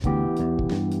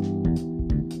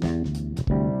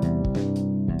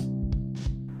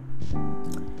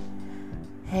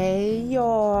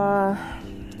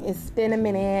It's been a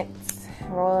minute.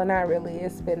 Well, not really.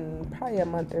 It's been probably a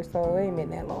month or so. It ain't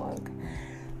been that long.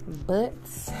 But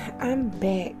I'm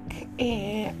back.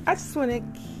 And I just want to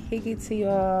kick it to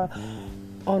y'all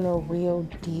on a real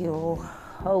deal.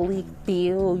 Holy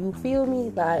feel. You feel me?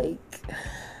 Like,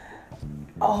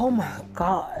 oh my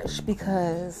gosh.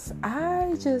 Because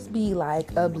I just be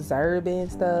like observing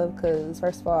stuff. Because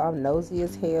first of all, I'm nosy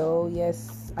as hell.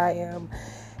 Yes, I am.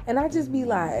 And I just be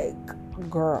like,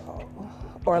 girl,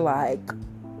 or like,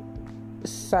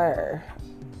 sir,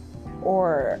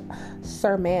 or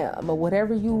sir, ma'am, or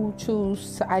whatever you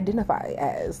choose to identify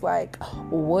as. Like,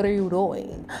 what are you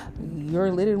doing? You're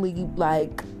literally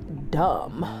like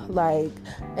dumb. Like,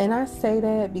 and I say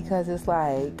that because it's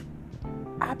like,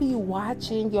 I be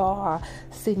watching y'all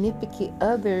significant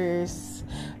others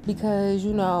because,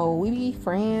 you know, we be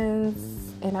friends.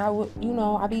 And I would, you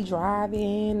know, I be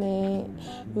driving and,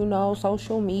 you know,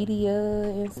 social media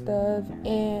and stuff.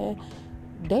 And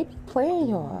they be playing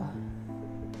y'all.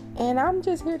 And I'm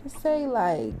just here to say,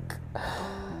 like,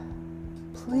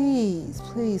 please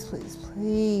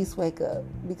wake up.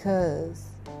 Because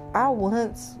I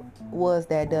once was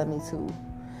that dummy too.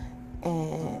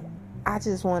 And I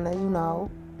just want to, you know,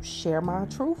 share my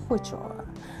truth with y'all.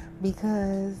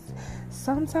 Because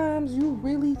sometimes you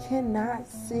really cannot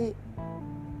sit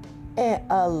and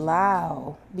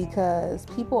allow, because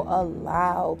people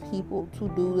allow people to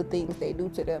do the things they do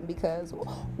to them, because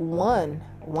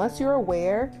once you're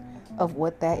aware of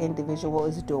what that individual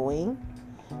is doing,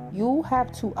 you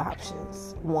have two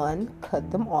options. One,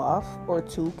 cut them off, or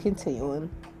two, continue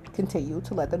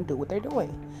to let them do what they're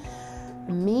doing.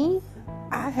 Me,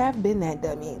 I have been that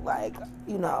dummy. Like,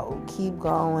 you know, keep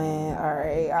going. All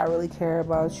right, I really care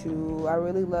about you. I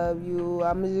really love you.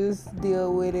 I'm gonna just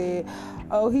deal with it.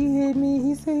 Oh, he hit me.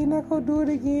 He said he's not gonna do it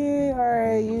again. All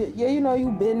right, you know,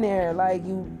 you've been there. Like,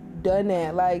 you done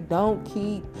that. Like, don't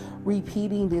keep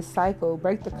repeating this cycle.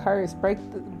 Break the curse. Break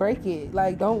it.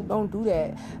 Like, don't do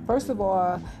that. First of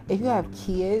all, if you have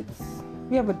kids,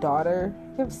 you have a daughter,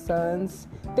 you have sons,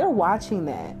 they're watching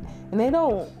that. And they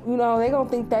don't, you know, they don't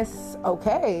think that's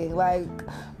okay. Like,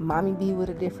 mommy be with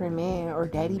a different man or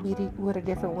daddy be with a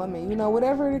different woman. You know,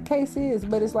 whatever the case is.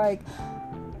 But it's like,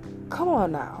 come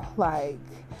on now. Like,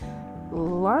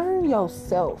 learn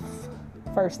yourself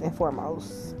first and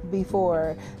foremost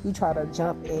before you try to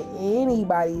jump in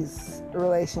anybody's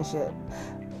relationship.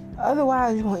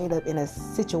 Otherwise, you're going to end up in a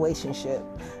situationship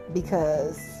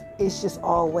because it's just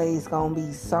always going to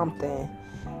be something.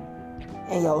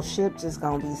 And your ship just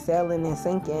gonna be sailing and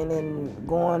sinking and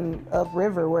going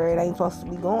upriver where it ain't supposed to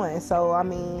be going. So, I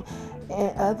mean,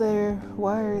 in other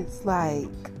words, like,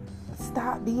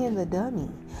 stop being the dummy.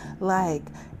 Like,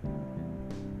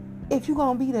 if you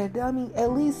gonna be that dummy,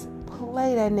 at least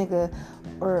play that nigga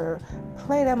or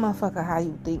play that motherfucker how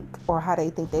you think or how they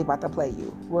think they about to play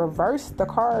you. Reverse the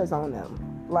cards on them.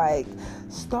 Like,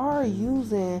 start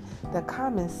using the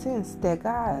common sense that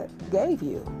God gave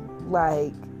you.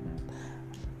 Like,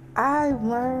 I've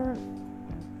learned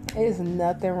there's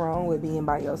nothing wrong with being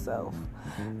by yourself,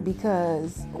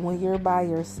 because when you're by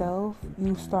yourself,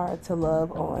 you start to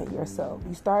love on yourself.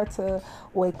 You start to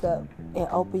wake up and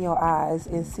open your eyes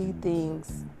and see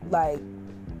things like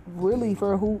really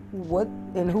for who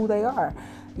they are.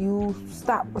 You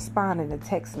stop responding to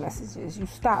text messages. You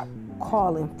stop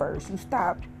calling first. You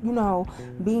stop, you know,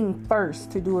 being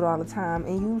first to do it all the time.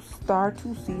 And you start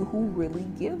to see who really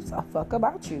gives a fuck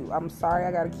about you. I'm sorry,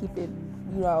 I gotta keep it,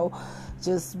 you know,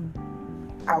 just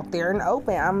out there in the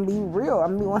open. I'm gonna be real.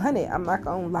 I'm gonna be 100. I'm not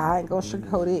gonna lie and go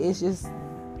sugarcoat it. It's just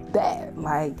that.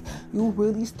 Like, you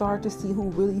really start to see who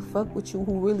really fuck with you,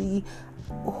 who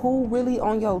really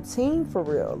on your team for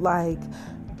real. Like,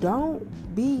 don't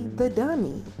be the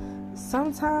dummy.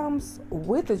 Sometimes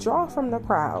withdraw from the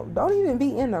crowd. Don't even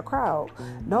be in the crowd.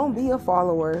 Don't be a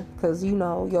follower, because, you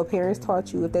know, your parents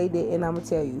taught you. If they didn't, I'm gonna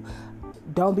tell you,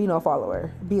 don't be no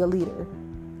follower. Be a leader.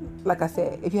 Like I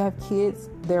said, if you have kids,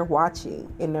 they're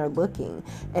watching and they're looking,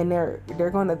 and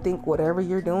they're gonna think whatever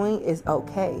you're doing is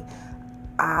okay.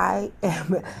 I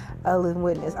am a living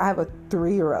witness. I have a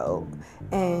 3-year-old,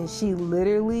 and she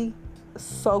literally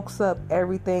soaks up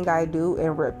everything I do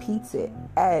and repeats it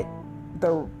at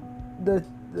the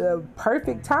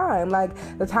perfect time. Like,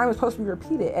 the time is supposed to be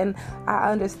repeated. And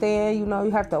I understand, you know,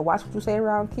 you have to watch what you say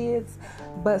around kids,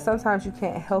 but sometimes you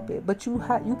can't help it. But you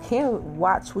can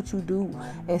watch what you do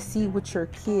and see what your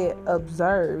kid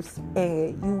observes,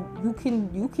 and you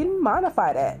can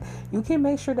modify that. You can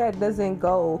make sure that doesn't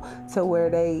go to where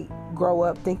they grow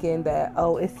up thinking that,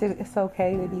 oh, it's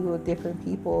okay to be with different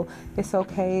people. It's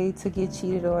okay to get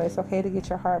cheated on. It's okay to get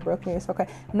your heart broken. It's okay.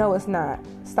 No, it's not.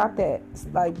 Stop that.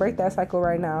 Like, break that cycle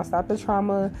right now. Stop the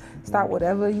trauma. Stop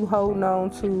whatever you holding on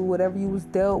to, whatever you was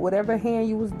dealt, whatever hand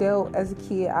you was dealt as a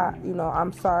kid.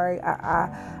 I'm sorry.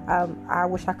 I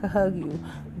wish I could hug you,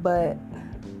 but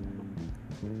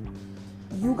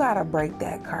you gotta break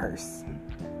that curse.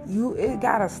 It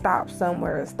gotta stop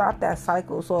somewhere. Stop that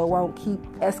cycle so it won't keep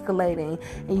escalating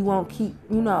and you won't keep,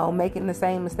 making the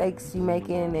same mistakes you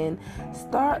making and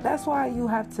start. That's why you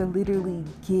have to literally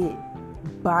get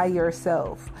by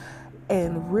yourself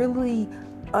and really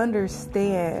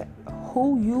understand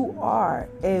who you are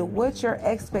and what your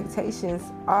expectations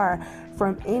are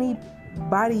from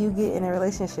anybody you get in a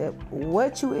relationship.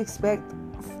 What you expect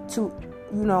to,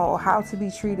 how to be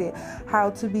treated, how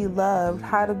to be loved,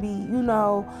 how to be,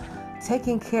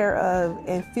 taken care of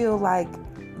and feel like,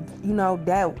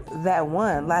 that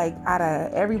one. Like, out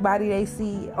of everybody they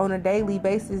see on a daily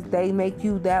basis, they make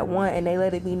you that one and they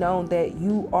let it be known that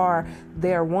you are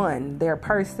their one, their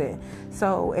person.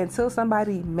 So until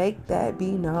somebody make that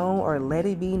be known or let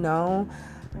it be known,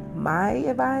 my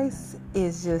advice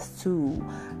is just to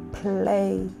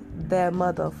play that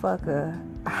motherfucker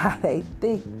how they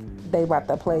think they about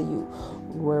to play you.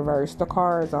 Reverse the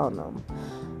cards on them.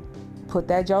 Put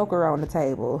that joker on the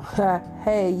table.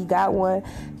 Hey, you got one?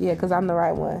 Yeah, because I'm the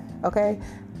right one. Okay?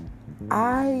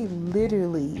 I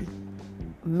literally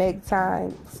make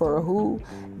time for who,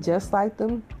 just like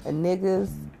them, niggas,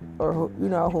 or,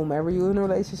 whomever you're in a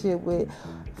relationship with,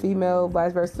 female,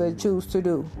 vice versa, choose to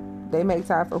do. They make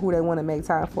time for who they want to make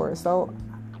time for. So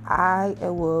I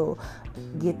will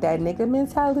get that nigga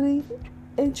mentality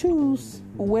and choose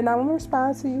when I'm gonna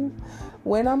respond to you,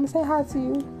 when I'm gonna say hi to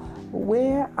you,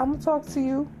 when I'm gonna talk to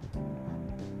you.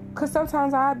 Cause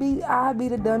sometimes I'll be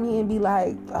the dummy and be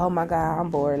like, oh my God, I'm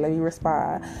bored, let me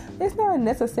respond. It's not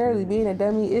necessarily being a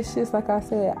dummy. It's just like I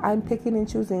said, I'm picking and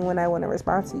choosing when I want to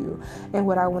respond to you and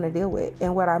what I want to deal with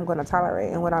and what I'm gonna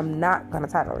tolerate and what I'm not gonna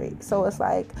tolerate. So it's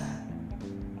like,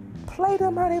 play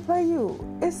them how they play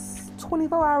you. It's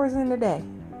 24 hours in the day.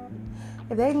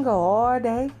 If they can go all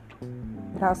day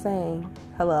without saying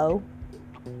hello,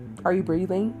 are you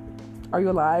breathing, are you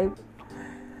alive,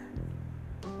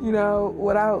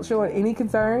 without showing any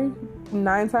concern,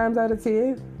 9 times out of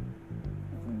 10,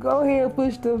 go ahead and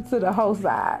push them to the hoe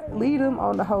side. Lead them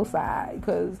on the hoe side,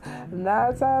 because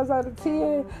 9 times out of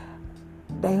 10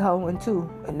 they hoeing too,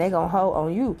 and they gonna hoe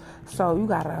on you. So you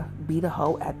gotta be the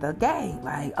hoe at the game.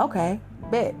 Like, okay,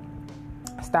 bet,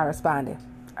 start responding.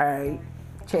 All right,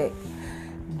 check.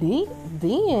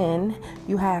 Then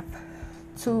you have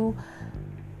to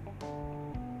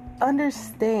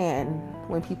understand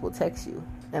when people text you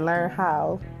and learn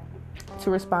how to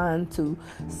respond to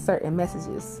certain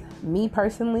messages. Me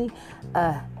personally,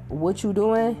 what you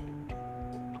doing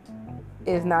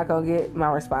is not gonna get my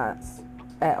response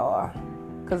at all,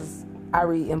 because I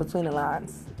read in between the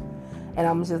lines, and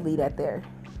I'm gonna just leave that there.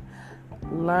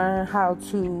 Learn how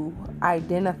to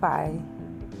identify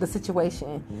the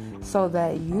situation so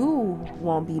that you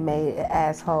won't be made an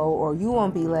asshole, or you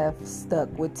won't be left stuck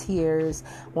with tears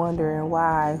wondering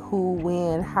why, who,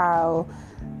 when, how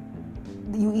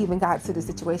you even got to the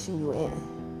situation you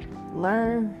in.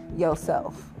 Learn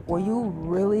yourself. When you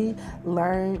really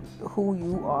learn who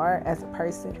you are as a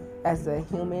person, as a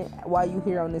human, while you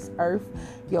here on this earth,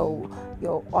 your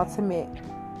ultimate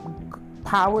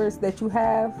powers that you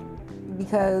have,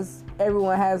 because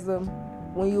everyone has them.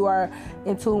 When you are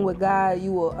in tune with God,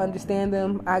 you will understand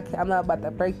them. I'm not about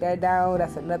to break that down.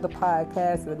 That's another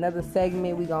podcast, another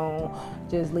segment. We gonna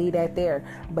just leave that there.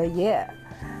 But yeah,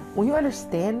 when you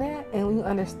understand that, and when you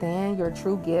understand your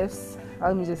true gifts,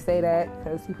 let me just say that,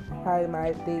 because you probably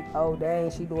might think, oh dang,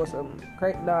 she doing some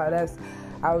great. No,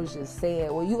 I was just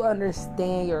saying, when you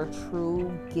understand your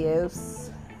true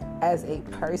gifts as a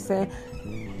person,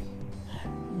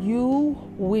 you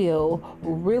will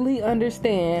really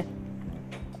understand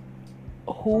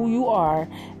who you are,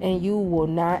 and you will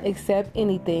not accept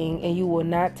anything, and you will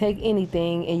not take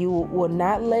anything, and you will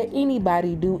not let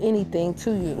anybody do anything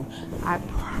to you. I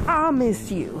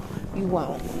promise you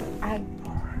won't. I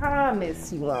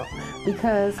promise you won't,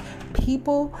 because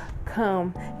people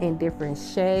come in different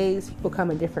shades, people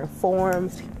come in different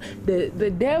forms.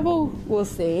 The devil will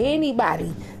send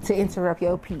anybody to interrupt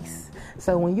your peace.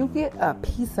 So when you get a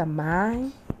peace of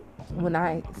mind, when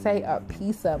I say a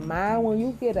peace of mind, when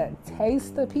you get a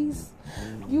taste of peace,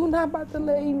 you're not about to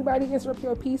let anybody interrupt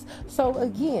your peace. So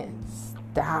again,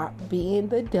 stop being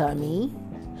the dummy.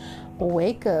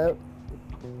 Wake up.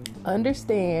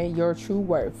 Understand your true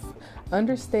worth.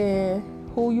 Understand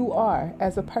who you are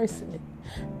as a person,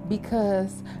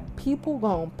 because people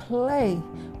gonna play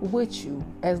with you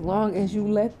as long as you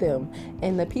let them.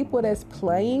 And the people that's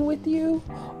playing with you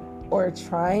or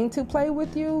trying to play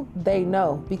with you, they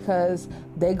know, because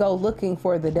they go looking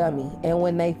for the dummy. And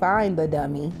when they find the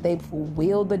dummy, they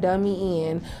wheel the dummy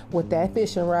in with that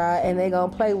fishing rod, and they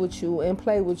gonna play with you and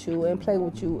play with you and play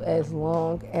with you as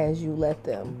long as you let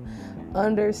them.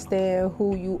 Understand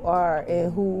who you are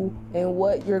and who and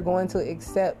what you're going to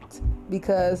accept,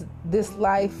 because this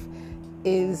life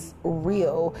is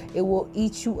real. It will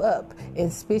eat you up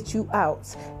and spit you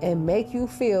out and make you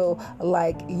feel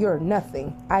like you're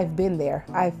nothing. I've been there.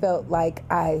 I felt like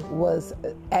I was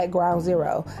at ground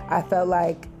zero. I felt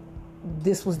like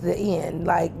this was the end.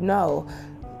 Like, no.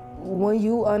 When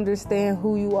you understand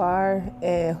who you are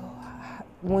and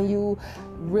when you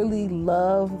really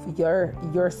love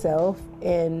yourself,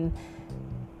 and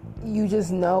you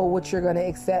just know what you're going to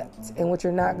accept and what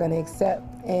you're not going to accept.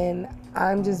 And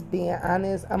I'm just being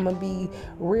honest. I'm going to be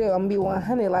real. I'm going to be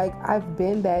 100. Like, I've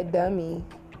been that dummy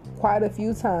quite a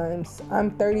few times.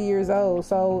 I'm 30 years old.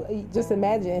 So just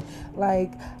imagine,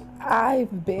 like,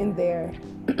 I've been there.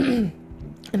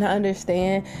 And I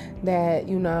understand that,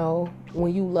 you know,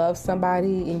 when you love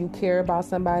somebody and you care about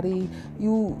somebody,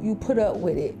 you put up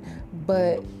with it.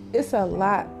 But it's a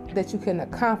lot that you can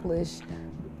accomplish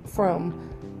from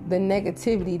the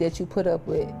negativity that you put up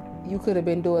with. You could have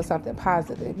been doing something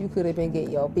positive. You could have been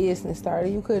getting your business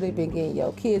started. You could have been getting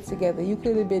your kids together. You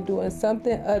could have been doing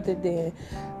something other than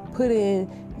putting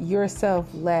yourself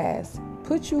last.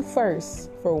 Put you first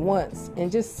for once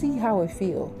and just see how it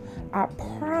feels. I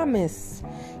promise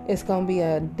it's going to be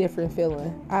a different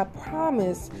feeling. I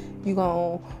promise you're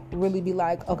going to really be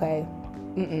like, okay,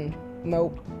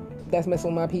 nope, that's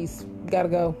messing with my peace. Gotta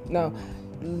go. No.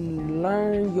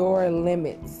 Learn your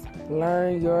limits.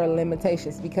 Learn your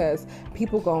limitations, because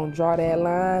people gonna draw that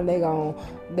line. They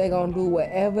gonna do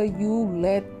whatever you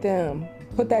let them.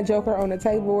 Put that joker on the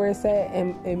table where it's at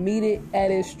and meet it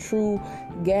at its true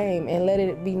game, and let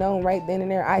it be known right then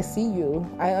and there. I see you.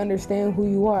 I understand who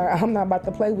you are. I'm not about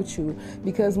to play with you,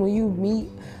 because when you meet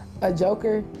a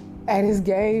joker at his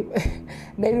game,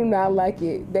 they do not like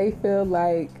it. They feel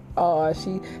like, oh,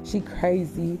 she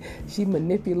crazy, she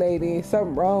manipulating,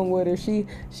 something wrong with her, she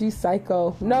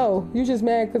psycho. No, you just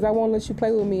mad because I won't let you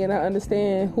play with me, and I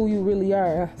understand who you really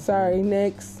are. Sorry,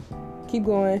 next. Keep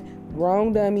going.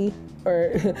 Wrong dummy.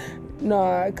 Or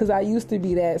no, because I used to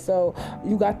be that, so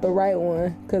you got the right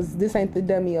one, because this ain't the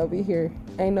dummy over here.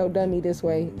 Ain't no dummy this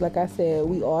way. Like I said,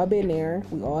 we all been there.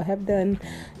 We all have done,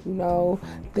 you know,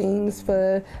 things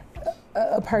for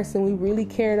a person we really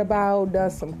cared about, done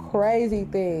some crazy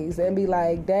things, and be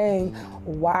like, dang,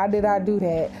 why did I do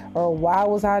that? Or why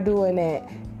was I doing that?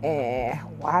 And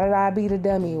why did I be the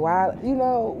dummy? Why, you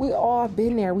know, we all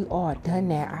been there. We all done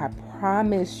that. I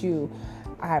promise you,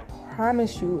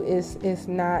 it's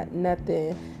not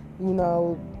nothing, you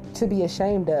know, to be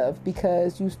ashamed of,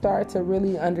 because you start to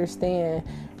really understand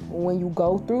when you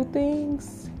go through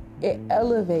things. It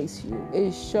elevates you.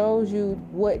 It shows you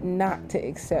what not to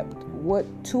accept, what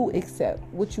to accept,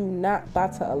 what you not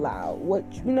about to allow. What,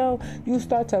 you know, you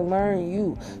start to learn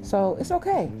you. So it's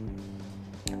okay.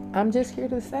 I'm just here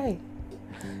to say,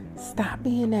 stop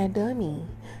being that dummy.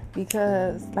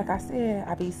 Because, like I said,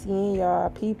 I be seeing I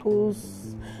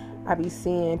be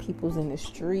seeing people's in the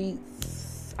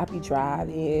streets. I be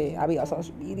driving. I be on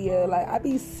social media. Like, I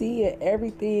be seeing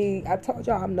everything. I told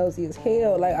y'all I'm nosy as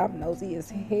hell. Like, I'm nosy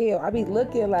as hell. I be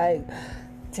looking like,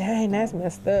 dang, that's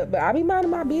messed up. But I be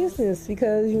minding my business,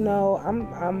 because, you know,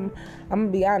 I'm gonna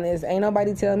be honest. Ain't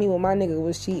nobody tell me when my nigga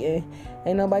was cheating.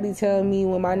 Ain't nobody tell me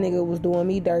when my nigga was doing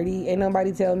me dirty. Ain't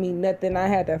nobody tell me nothing. I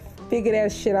had to figure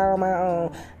that shit out on my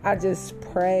own. I just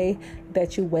pray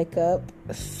that you wake up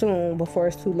soon before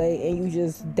it's too late, and you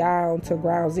just down to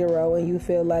ground zero, and you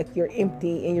feel like you're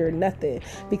empty and you're nothing.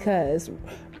 Because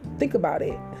think about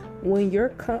it. When your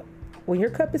cup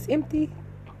is empty,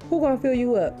 who gonna fill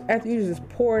you up after you just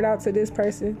pour it out to this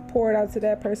person, pour it out to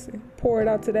that person, pour it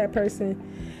out to that person?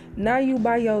 Now you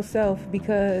by yourself,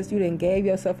 because you done gave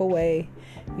yourself away.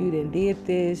 You done did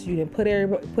this. You done put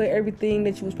everything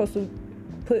that you was supposed to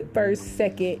put first,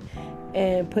 second,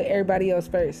 and put everybody else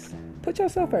first. Put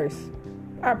yourself first.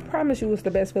 I promise you it's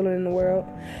the best feeling in the world,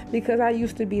 because I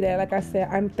used to be that. Like I said,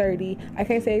 I'm 30. I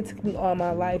can't say it took me all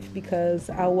my life, because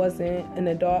I wasn't an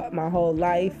adult my whole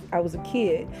life. I was a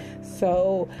kid.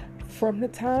 So from the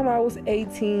time I was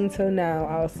 18 till now,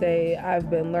 I'll say I've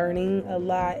been learning a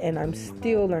lot, and I'm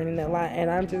still learning a lot.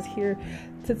 And I'm just here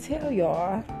to tell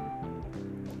y'all,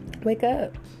 wake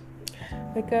up.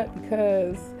 Wake up,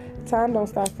 because time don't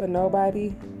stop for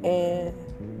nobody. And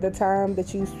the time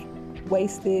that you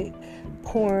wasted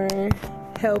pouring,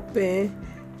 helping,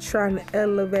 trying to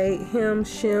elevate him,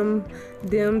 shim,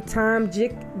 them, time,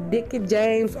 Dick and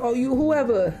James, or you,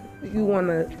 whoever you want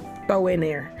to throw in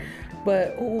there.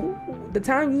 But the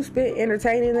time you spent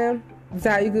entertaining them, is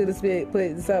how you could have spent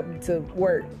putting something to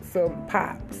work, some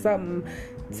pop, something,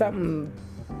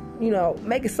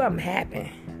 making something happen.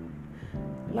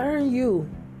 Learn you.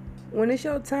 When it's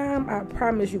your time, I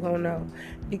promise you're going to know.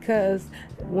 Because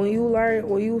when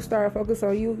you start focusing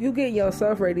on you, you get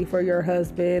yourself ready for your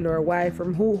husband or wife or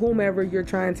whomever you're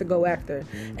trying to go after.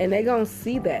 And they going to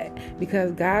see that.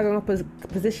 Because God going to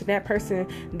position that person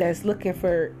that's looking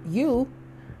for you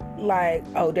like,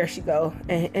 oh, there she go.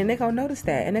 And they going to notice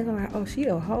that. And they're going to like, oh, she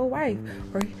a whole wife.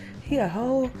 Or he a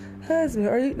whole husband.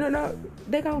 Or no.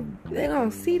 They're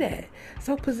gonna see that.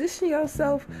 So position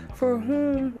yourself for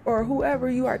whom or whoever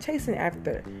you are chasing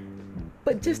after.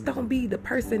 But just don't be the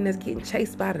person that's getting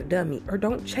chased by the dummy. Or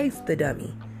don't chase the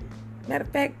dummy. Matter of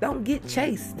fact, don't get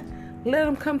chased. Let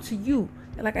them come to you.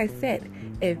 And like I said,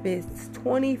 if it's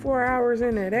 24 hours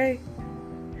in a day,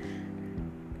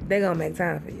 they're gonna make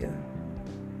time for you.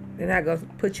 They're not gonna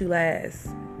put you last.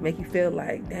 Make you feel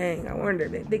like, dang, I wonder,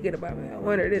 they're thinking about me. I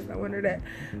wonder this, I wonder that.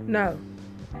 No.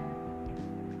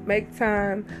 Make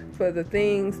time for the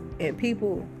things and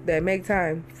people that make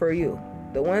time for you.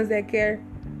 The ones that care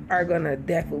are going to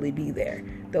definitely be there.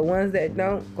 The ones that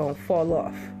don't, going to fall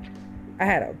off. I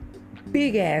had a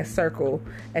big ass circle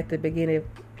at the beginning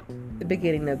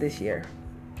of this year.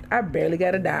 I barely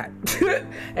got a dot.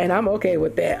 And I'm okay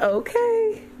with that.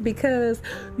 Okay. Because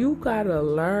you got to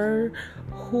learn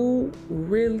who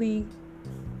really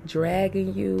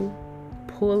dragging you,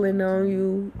 pulling on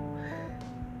you,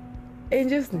 and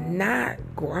just not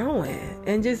growing.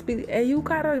 And you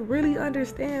gotta really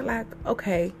understand, like,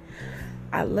 okay,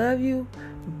 I love you,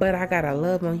 but I gotta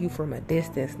love on you from a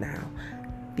distance now.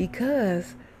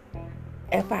 Because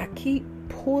if I keep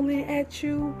pulling at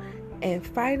you and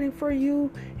fighting for you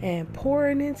and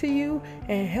pouring into you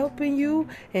and helping you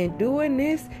and doing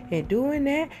this and doing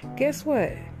that, guess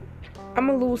what? I'm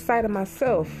gonna lose sight of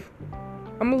myself.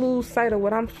 I'm gonna lose sight of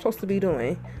what I'm supposed to be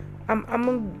doing. I'm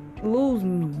gonna lose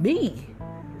me.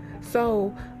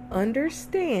 So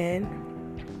understand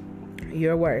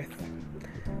your worth.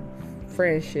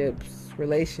 Friendships,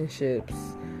 relationships,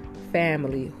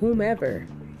 family, whomever.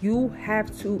 You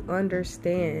have to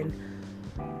understand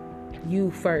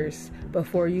you first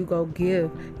before you go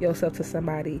give yourself to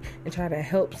somebody and try to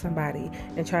help somebody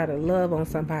and try to love on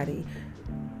somebody.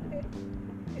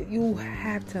 You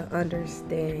have to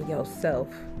understand yourself.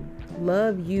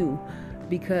 Love you,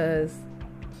 because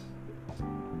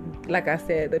like I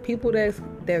said, the people that's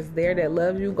there that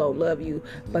love you, go love you.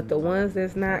 But the ones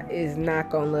that's not, is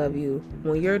not gonna love you.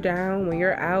 When you're down, when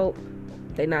you're out,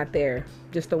 they not there.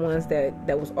 Just the ones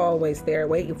that was always there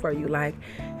waiting for you. Like,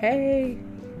 hey,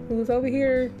 who's over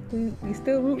here? We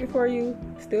still rooting for you,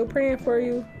 still praying for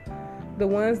you. The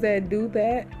ones that do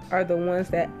that are the ones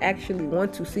that actually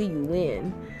want to see you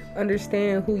win.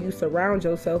 Understand who you surround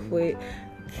yourself with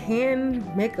can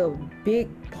make a big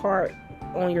part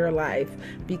on your life,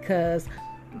 because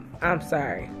I'm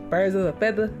sorry, birds of a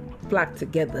feather flock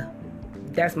together.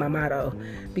 That's my motto.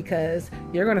 Because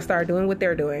you're going to start doing what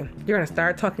they're doing. You're going to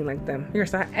start talking like them. You're going to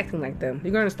start acting like them.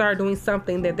 You're going to start doing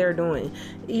something that they're doing.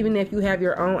 Even if you have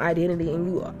your own identity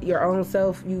and your own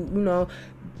self, you know,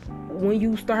 when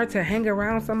you start to hang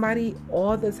around somebody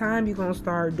all the time, you're going to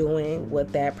start doing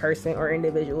what that person or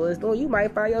individual is doing. You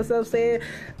might find yourself saying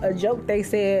a joke they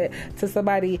said to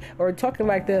somebody or talking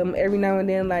like them every now and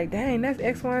then, like, dang, that's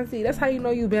X, Y, and Z. That's how you know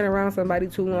you've been around somebody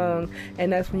too long.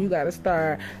 And that's when you got to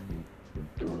start,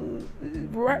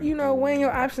 you know, weighing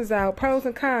your options out, pros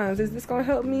and cons. Is this gonna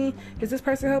help me? Is this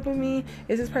person helping me?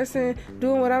 Is this person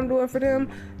doing what I'm doing for them?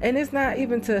 And it's not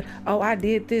even to, oh, I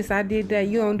did this, I did that,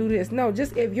 you don't do this. No,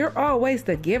 just if you're always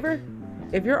the giver,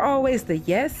 if you're always the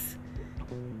yes,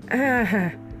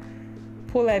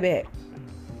 pull that back.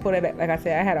 Like I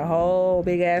said, I had a whole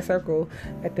big ass circle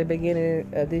at the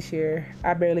beginning of this year.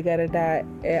 I barely got a dot,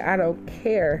 and I don't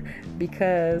care,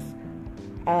 because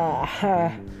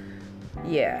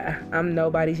yeah, I'm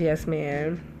nobody's yes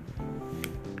man.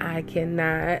 I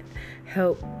cannot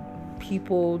help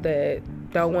people that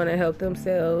don't want to help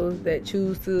themselves, that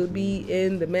choose to be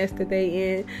in the mess that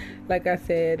they in. Like I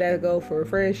said, that go for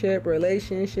friendship,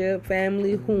 relationship,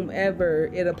 family, whomever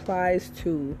it applies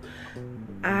to.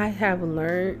 I have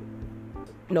learned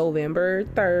November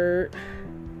 3rd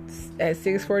at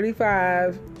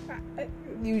 6:45,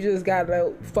 you just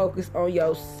gotta focus on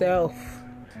yourself,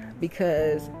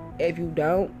 because if you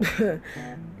don't,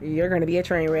 you're going to be a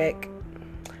train wreck.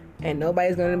 and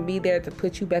nobody's gonna be there to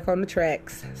put you back on the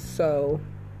tracks. So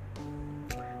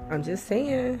I'm just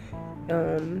saying,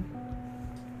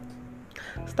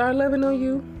 start loving on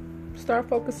you, start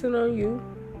focusing on you.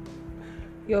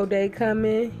 Your day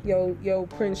coming, your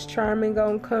Prince Charming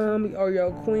gonna come, or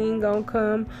your queen gonna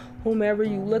come. Whomever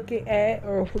you looking at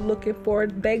or looking for,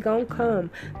 they gonna come.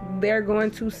 They're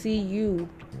going to see you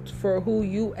for who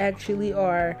you actually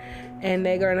are, and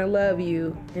they're gonna love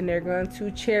you, and they're going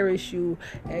to cherish you.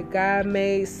 And God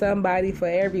made somebody for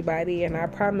everybody, and I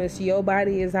promise your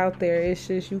body is out there. It's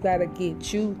just you gotta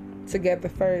get you together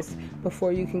first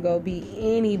before you can go be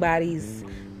anybody's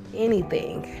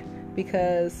anything,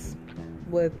 because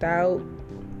without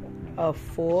a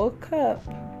full cup,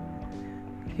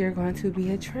 you're going to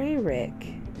be a train wreck.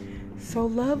 So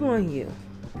love on you.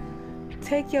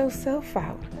 Take yourself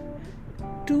out.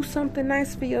 Do something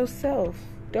nice for yourself.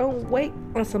 Don't wait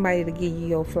on somebody to give you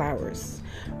your flowers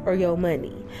or your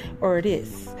money or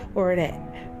this or that.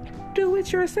 Do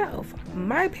it yourself.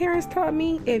 My parents taught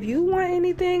me, if you want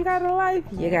anything out of life,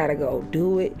 you gotta go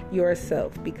do it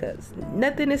yourself, because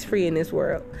nothing is free in this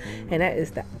world. And that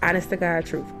is the honest to God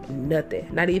truth. Nothing.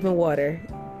 Not even water.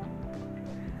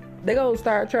 They gonna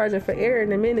start charging for air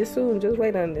in a minute soon. Just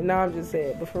wait on it. No, I'm just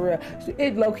saying. But for real,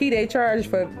 it low key they charge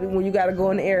for when you gotta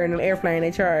go in the air in an airplane.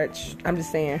 They charge. I'm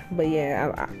just saying. But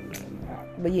yeah,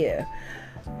 but yeah,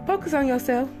 focus on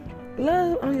yourself.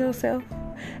 Love on yourself.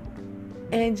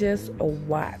 And just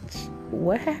watch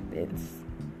what happens.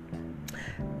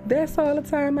 That's all the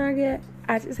time I got.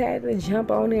 I just had to jump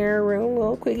on there real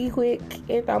little quick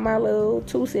and throw my little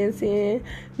 2 cents in.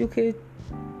 You could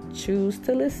choose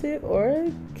to listen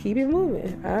or keep it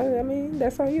moving. I mean,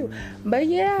 that's on you. But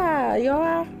yeah,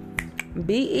 y'all,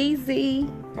 be easy.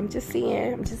 I'm just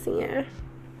saying.